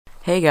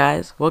Hey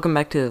guys, welcome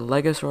back to the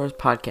LEGO Stars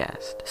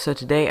podcast. So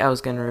today I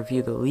was going to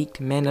review the leaked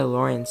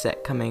Mandalorian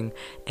set coming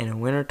in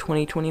winter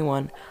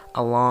 2021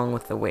 along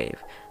with the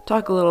wave.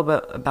 Talk a little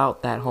bit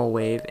about that whole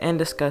wave and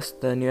discuss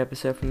the new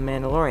episode from The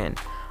Mandalorian.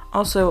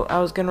 Also, I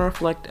was going to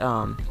reflect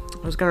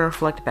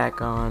back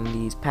on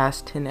these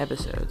past 10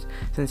 episodes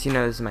since this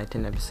is my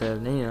 10th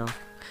episode and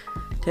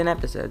 10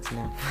 episodes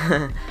now.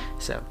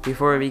 So,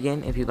 before we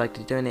begin, if you'd like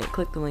to donate,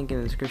 click the link in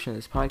the description of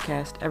this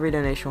podcast. Every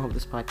donation will help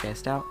this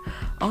podcast out.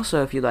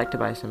 Also, if you'd like to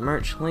buy some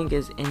merch, link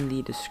is in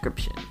the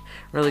description.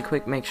 Really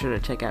quick, make sure to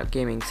check out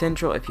Gaming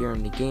Central if you're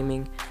into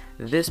gaming.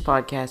 This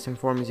podcast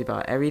informs you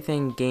about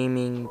everything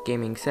gaming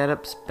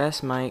setups,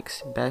 best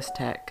mics, best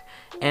tech,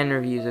 and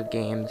reviews of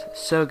games,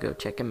 so go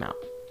check them out.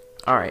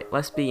 Alright,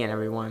 let's begin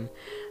everyone.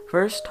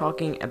 First,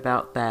 talking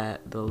about the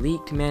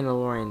leaked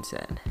Mandalorian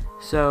set.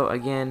 So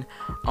again,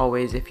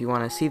 always if you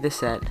want to see the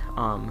set,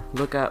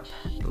 look up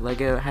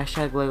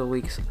hashtag Lego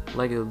Leaks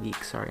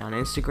on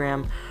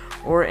Instagram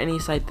or any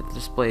site that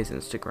displays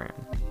Instagram.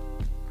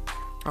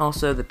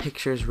 Also, the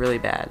picture is really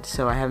bad,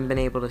 so I haven't been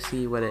able to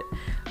see what it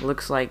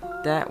looks like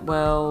that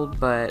well,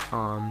 but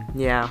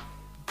yeah,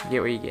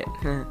 get what you get.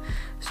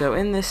 So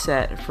in this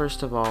set,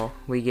 first of all,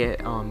 we get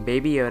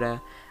Baby Yoda,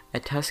 a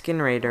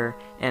Tusken Raider,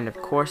 and of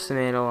course the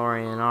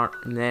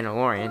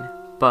Mandalorian,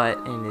 but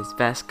in his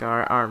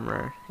Beskar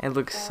armor. It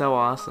looks so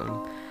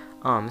awesome.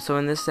 So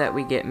in this set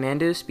we get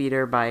Mando's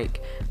speeder bike,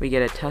 we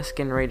get a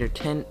Tusken Raider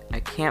tent, a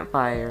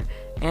campfire,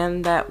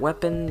 and that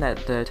weapon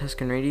that the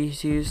Tusken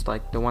Raiders used,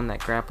 like the one that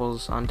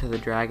grapples onto the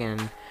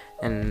dragon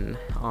and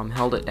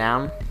held it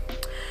down.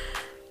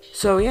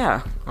 So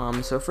yeah,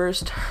 so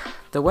first,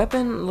 the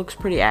weapon looks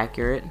pretty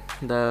accurate,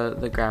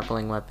 the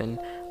grappling weapon.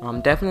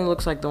 Definitely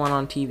looks like the one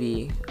on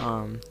TV.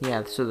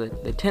 Yeah, so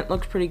the tent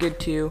looks pretty good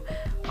too.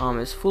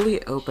 It's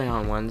fully open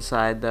on one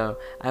side though.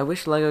 I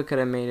wish LEGO could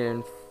have made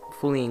it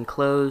fully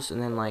enclosed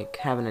and then like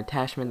have an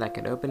attachment that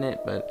could open it,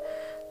 but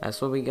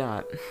that's what we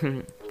got.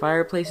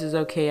 Fireplace is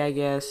okay, I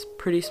guess.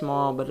 Pretty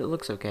small, but it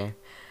looks okay.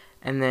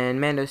 And then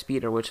Mando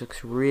Speeder, which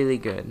looks really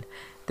good.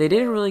 They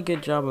did a really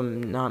good job of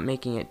not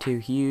making it too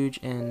huge,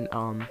 and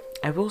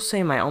I will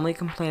say my only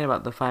complaint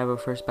about the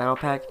 501st Battle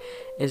Pack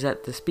is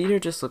that the speeder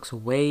just looks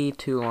way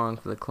too long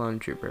for the clone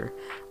trooper.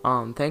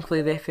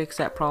 Thankfully they fixed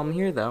that problem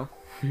here though.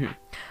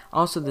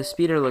 Also, the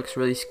speeder looks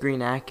really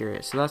screen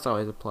accurate, so that's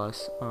always a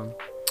plus.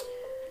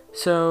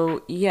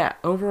 So yeah,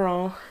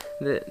 overall,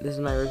 this is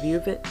my review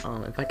of it.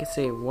 If I could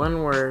say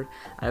one word,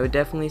 I would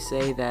definitely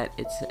say that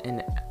it's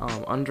an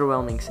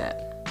underwhelming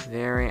set.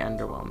 Very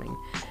underwhelming.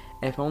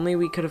 If only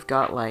we could have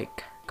got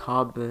like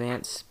Cobb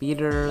Advanced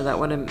Speeder, that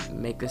would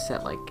make the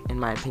set, like, in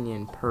my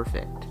opinion,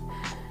 perfect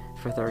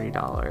for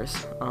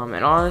 $30.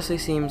 It honestly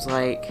seems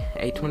like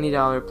a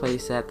 $20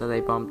 playset that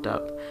they bumped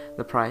up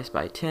the price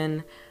by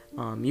 10.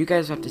 You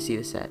guys have to see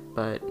the set,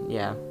 but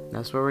yeah,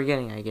 that's what we're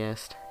getting, I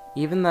guess.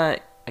 Even the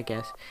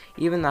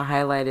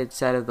highlighted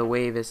set of the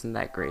wave isn't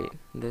that great,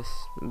 this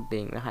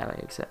being the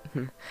highlighted set.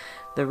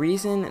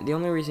 The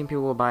only reason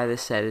people will buy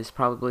this set is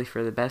probably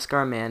for the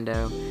Beskar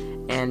Mando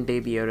and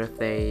Baby Yoda if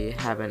they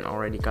haven't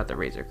already got the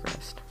Razor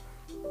Crest.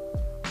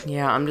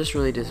 Yeah, I'm just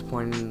really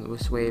disappointed with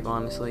this wave,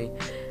 honestly.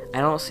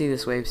 I don't see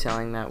this wave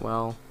selling that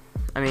well.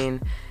 I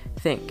mean,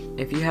 think,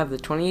 if you have the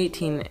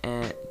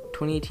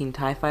 2018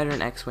 TIE Fighter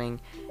and X-Wing,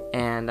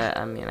 and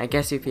I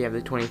guess if you have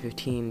the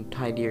 2015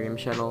 Tydirium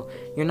shuttle,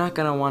 you're not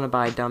gonna want to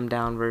buy a dumbed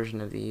down version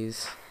of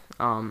these.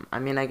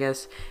 I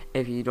guess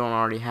if you don't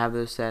already have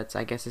those sets,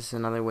 I guess it's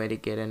another way to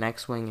get an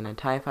X-Wing and a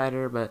TIE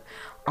Fighter, but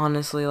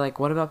honestly, like,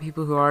 what about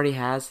people who already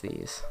has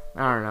these?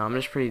 I don't know, I'm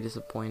just pretty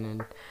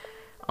disappointed.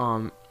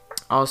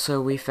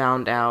 Also, we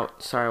found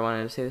out, sorry, I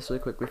wanted to say this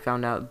really quick, we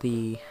found out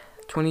the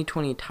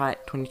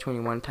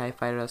 2021 TIE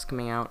Fighter that's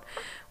coming out.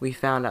 We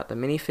found out the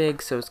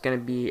minifig, so it's going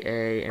to be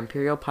a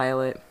Imperial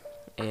pilot,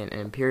 an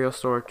Imperial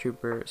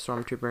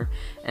Stormtrooper,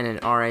 and an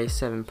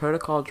RA-7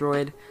 protocol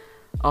droid.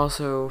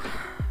 Also,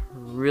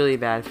 really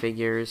bad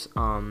figures.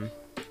 We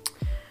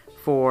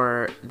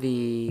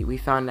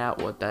found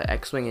out what the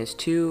X-Wing is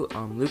too.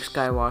 Luke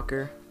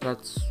Skywalker,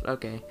 that's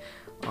okay.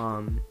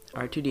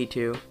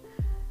 R2-D2,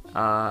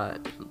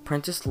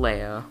 Princess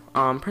Leia.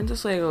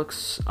 Princess Leia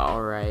looks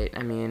alright.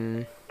 I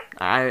mean,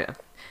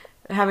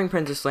 having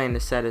Princess Leia in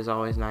the set is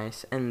always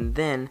nice. And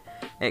then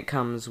it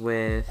comes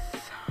with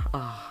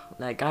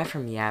that guy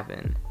from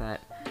Yavin,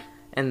 that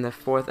in the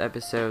 4th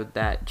episode,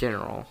 that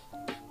general,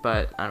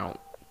 but I don't,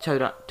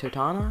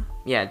 Totana?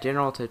 Yeah,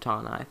 General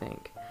Totana, I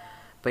think.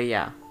 But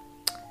yeah,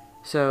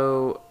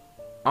 so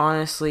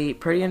honestly,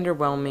 pretty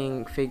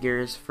underwhelming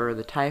figures for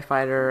the TIE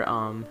Fighter.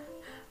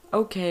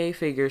 Okay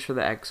figures for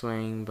the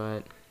X-Wing,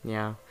 but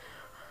yeah.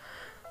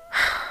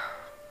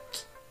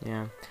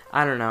 Yeah,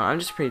 I don't know, I'm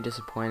just pretty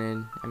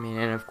disappointed. I mean,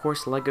 and of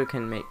course LEGO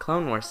can make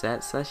Clone Wars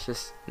sets, that's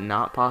just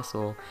not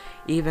possible.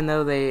 Even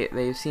though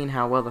they've seen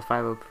how well the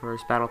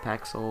 501st Battle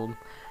Pack sold.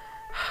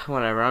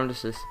 Whatever, I'm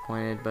just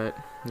disappointed, but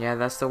yeah,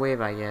 that's the wave,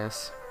 I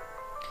guess.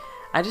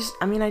 I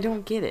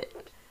don't get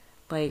it.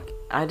 Like,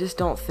 I just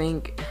don't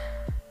think...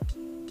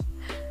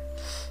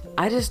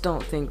 I just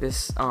don't think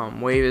this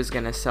wave is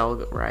gonna sell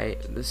right.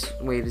 This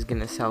wave is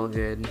gonna sell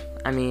good.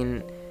 I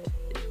mean,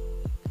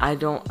 I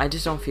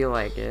just don't feel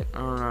like it. I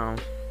don't know.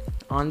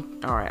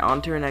 Alright,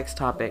 on to our next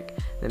topic,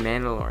 The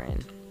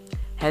Mandalorian.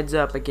 Heads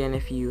up again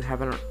if you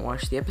haven't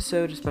watched the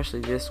episode, especially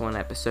this one,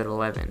 episode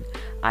 11.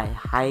 I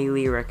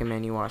highly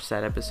recommend you watch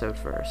that episode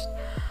first.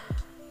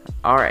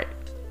 Alright.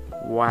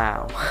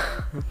 Wow.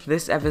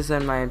 This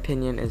episode, in my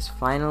opinion, is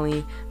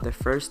finally the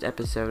first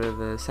episode of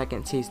the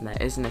second season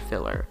that isn't a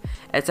filler.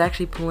 It's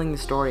actually pulling the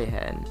story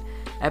ahead.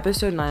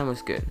 Episode 9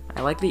 was good.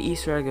 I like the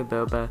Easter egg of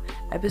Boba.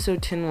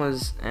 Episode 10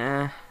 was,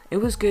 it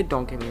was good,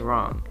 don't get me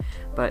wrong.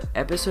 But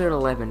episode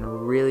 11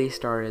 really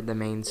started the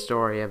main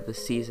story of the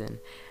season.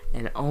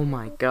 And oh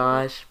my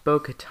gosh,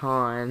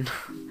 Bo-Katan.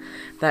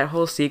 That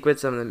whole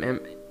sequence of them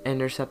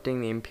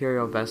intercepting the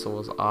Imperial vessel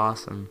was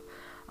awesome.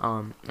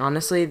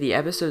 Honestly, the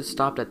episode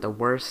stopped at the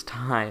worst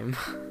time.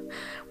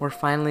 We're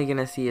finally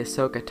gonna see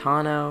Ahsoka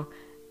Tano,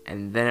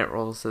 and then it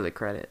rolls to the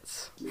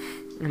credits.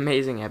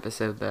 Amazing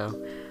episode, though.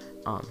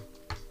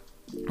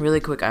 Really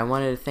quick, I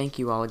wanted to thank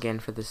you all again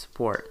for the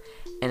support.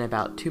 In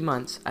about 2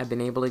 months, I've been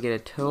able to get a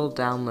total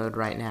download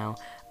right now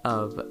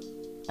of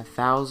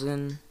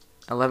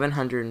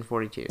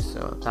 1,142,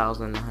 so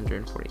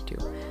 1,142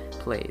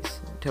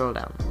 plays, total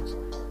downloads.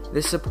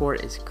 This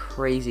support is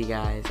crazy,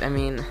 guys. I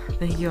mean,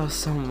 thank you all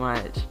so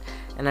much.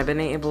 And I've been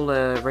able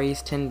to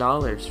raise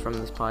 $10 from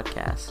this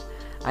podcast.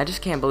 I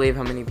just can't believe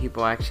how many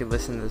people actually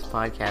listen to this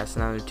podcast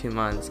in another 2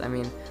 months. I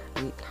mean,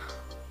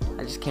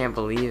 I just can't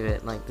believe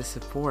it, like, the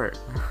support.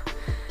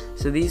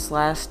 So these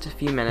last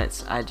few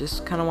minutes, I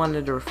just kind of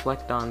wanted to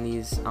reflect on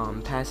these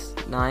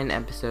past 9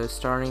 episodes,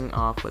 starting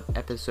off with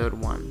episode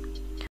 1.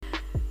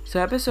 So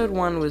episode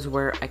 1 was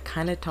where I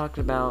kind of talked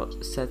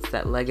about sets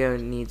that LEGO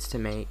needs to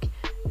make.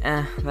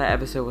 That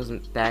episode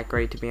wasn't that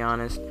great, to be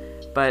honest,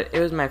 but it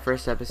was my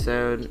first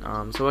episode,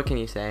 so what can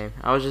you say?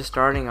 I was just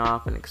starting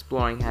off and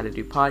exploring how to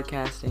do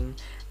podcasting,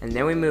 and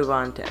then we move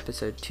on to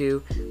episode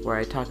 2, where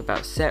I talk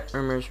about set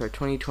rumors for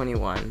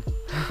 2021.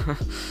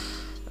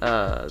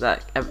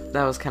 That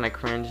was kind of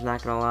cringe,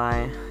 not gonna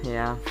lie.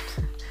 Yeah,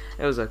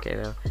 it was okay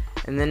though.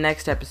 In the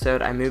next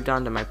episode, I moved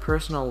on to my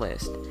personal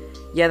list.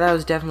 Yeah, that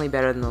was definitely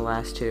better than the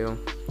last 2.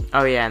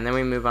 Oh yeah, and then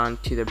we move on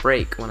to the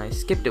break when I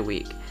skipped a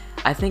week.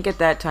 I think at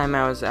that time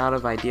I was out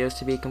of ideas,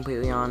 to be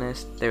completely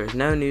honest. There was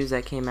no news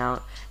that came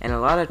out, and a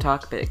lot of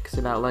topics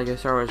about LEGO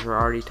Star Wars were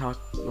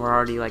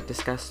already like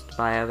discussed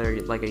by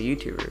other LEGO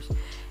YouTubers.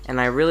 And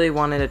I really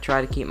wanted to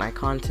try to keep my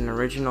content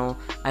original.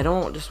 I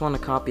don't just want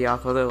to copy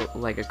off other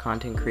LEGO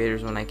content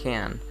creators when I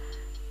can.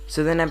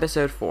 So then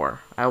episode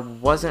 4. I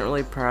wasn't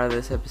really proud of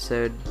this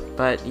episode,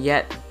 but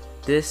yet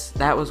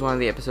that was one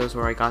of the episodes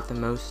where I got the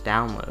most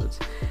downloads.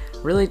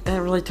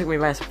 That really took me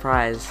by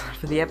surprise.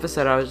 For the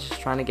episode, I was just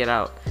trying to get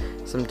out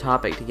some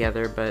topic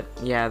together, but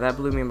yeah, that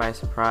blew me by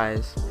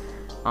surprise.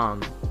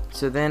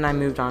 So then I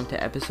moved on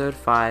to episode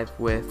 5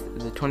 with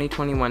the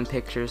 2021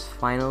 pictures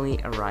finally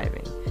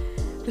arriving.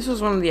 This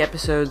was one of the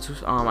episodes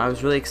I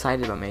was really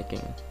excited about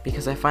making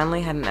because I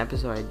finally had an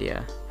episode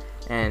idea,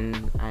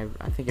 and I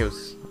think it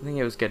was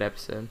a good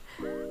episode.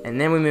 And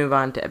then we move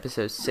on to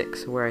episode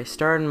 6, where I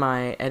started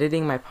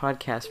editing my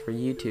podcast for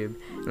YouTube,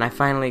 and I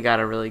finally got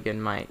a really good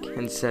mic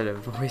instead of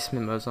voice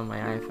memos on my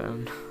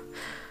iPhone.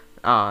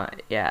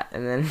 Yeah,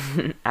 and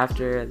then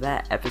after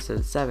that,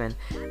 episode 7,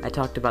 I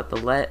talked about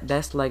the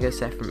best LEGO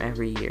set from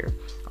every year.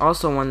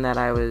 Also one that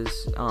I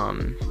was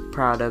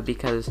proud of,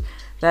 because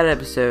that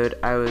episode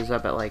I was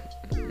up at like,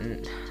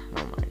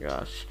 oh my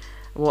gosh.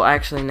 Well,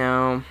 actually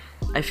no,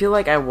 I feel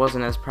like I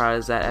wasn't as proud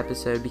as that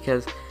episode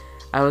because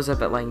I was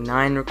up at like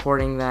 9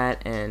 recording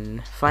that,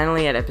 and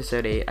finally at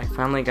episode 8, I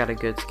finally got a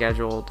good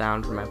schedule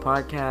down for my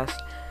podcast,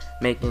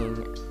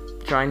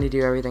 trying to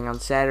do everything on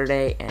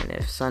Saturday, and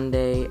if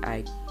Sunday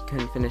I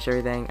couldn't finish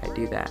everything, I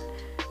do that.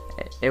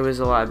 It was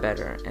a lot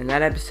better. In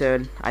that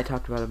episode, I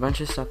talked about a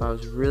bunch of stuff I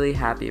was really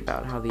happy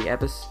about, I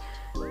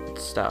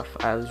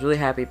was really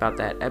happy about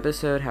that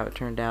episode, how it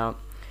turned out,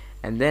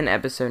 and then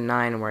episode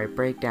 9, where I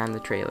break down the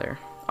trailer.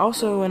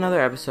 Also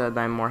another episode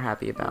that I'm more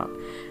happy about.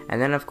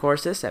 And then of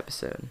course this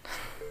episode.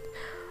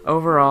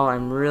 Overall,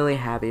 I'm really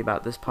happy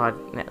about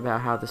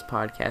about how this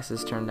podcast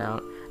has turned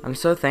out. I'm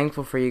so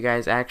thankful for you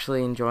guys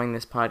actually enjoying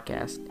this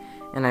podcast,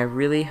 and I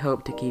really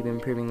hope to keep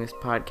improving this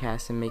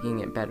podcast and making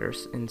it better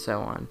and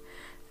so on.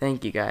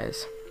 Thank you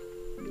guys.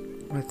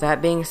 With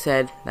that being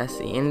said, that's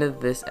the end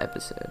of this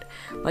episode.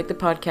 Like the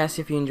podcast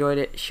if you enjoyed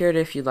it, share it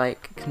if you'd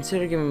like,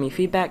 consider giving me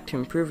feedback to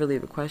improve or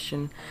leave a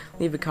question,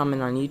 leave a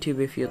comment on YouTube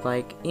if you'd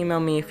like, email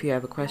me if you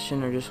have a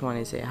question or just want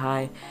to say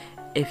hi.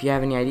 If you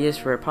have any ideas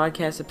for a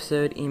podcast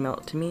episode, email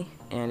it to me,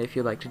 and if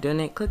you'd like to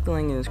donate, click the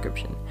link in the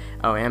description.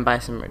 Oh, and buy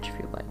some merch if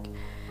you'd like.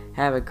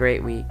 Have a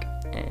great week,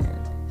 and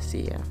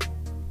see ya.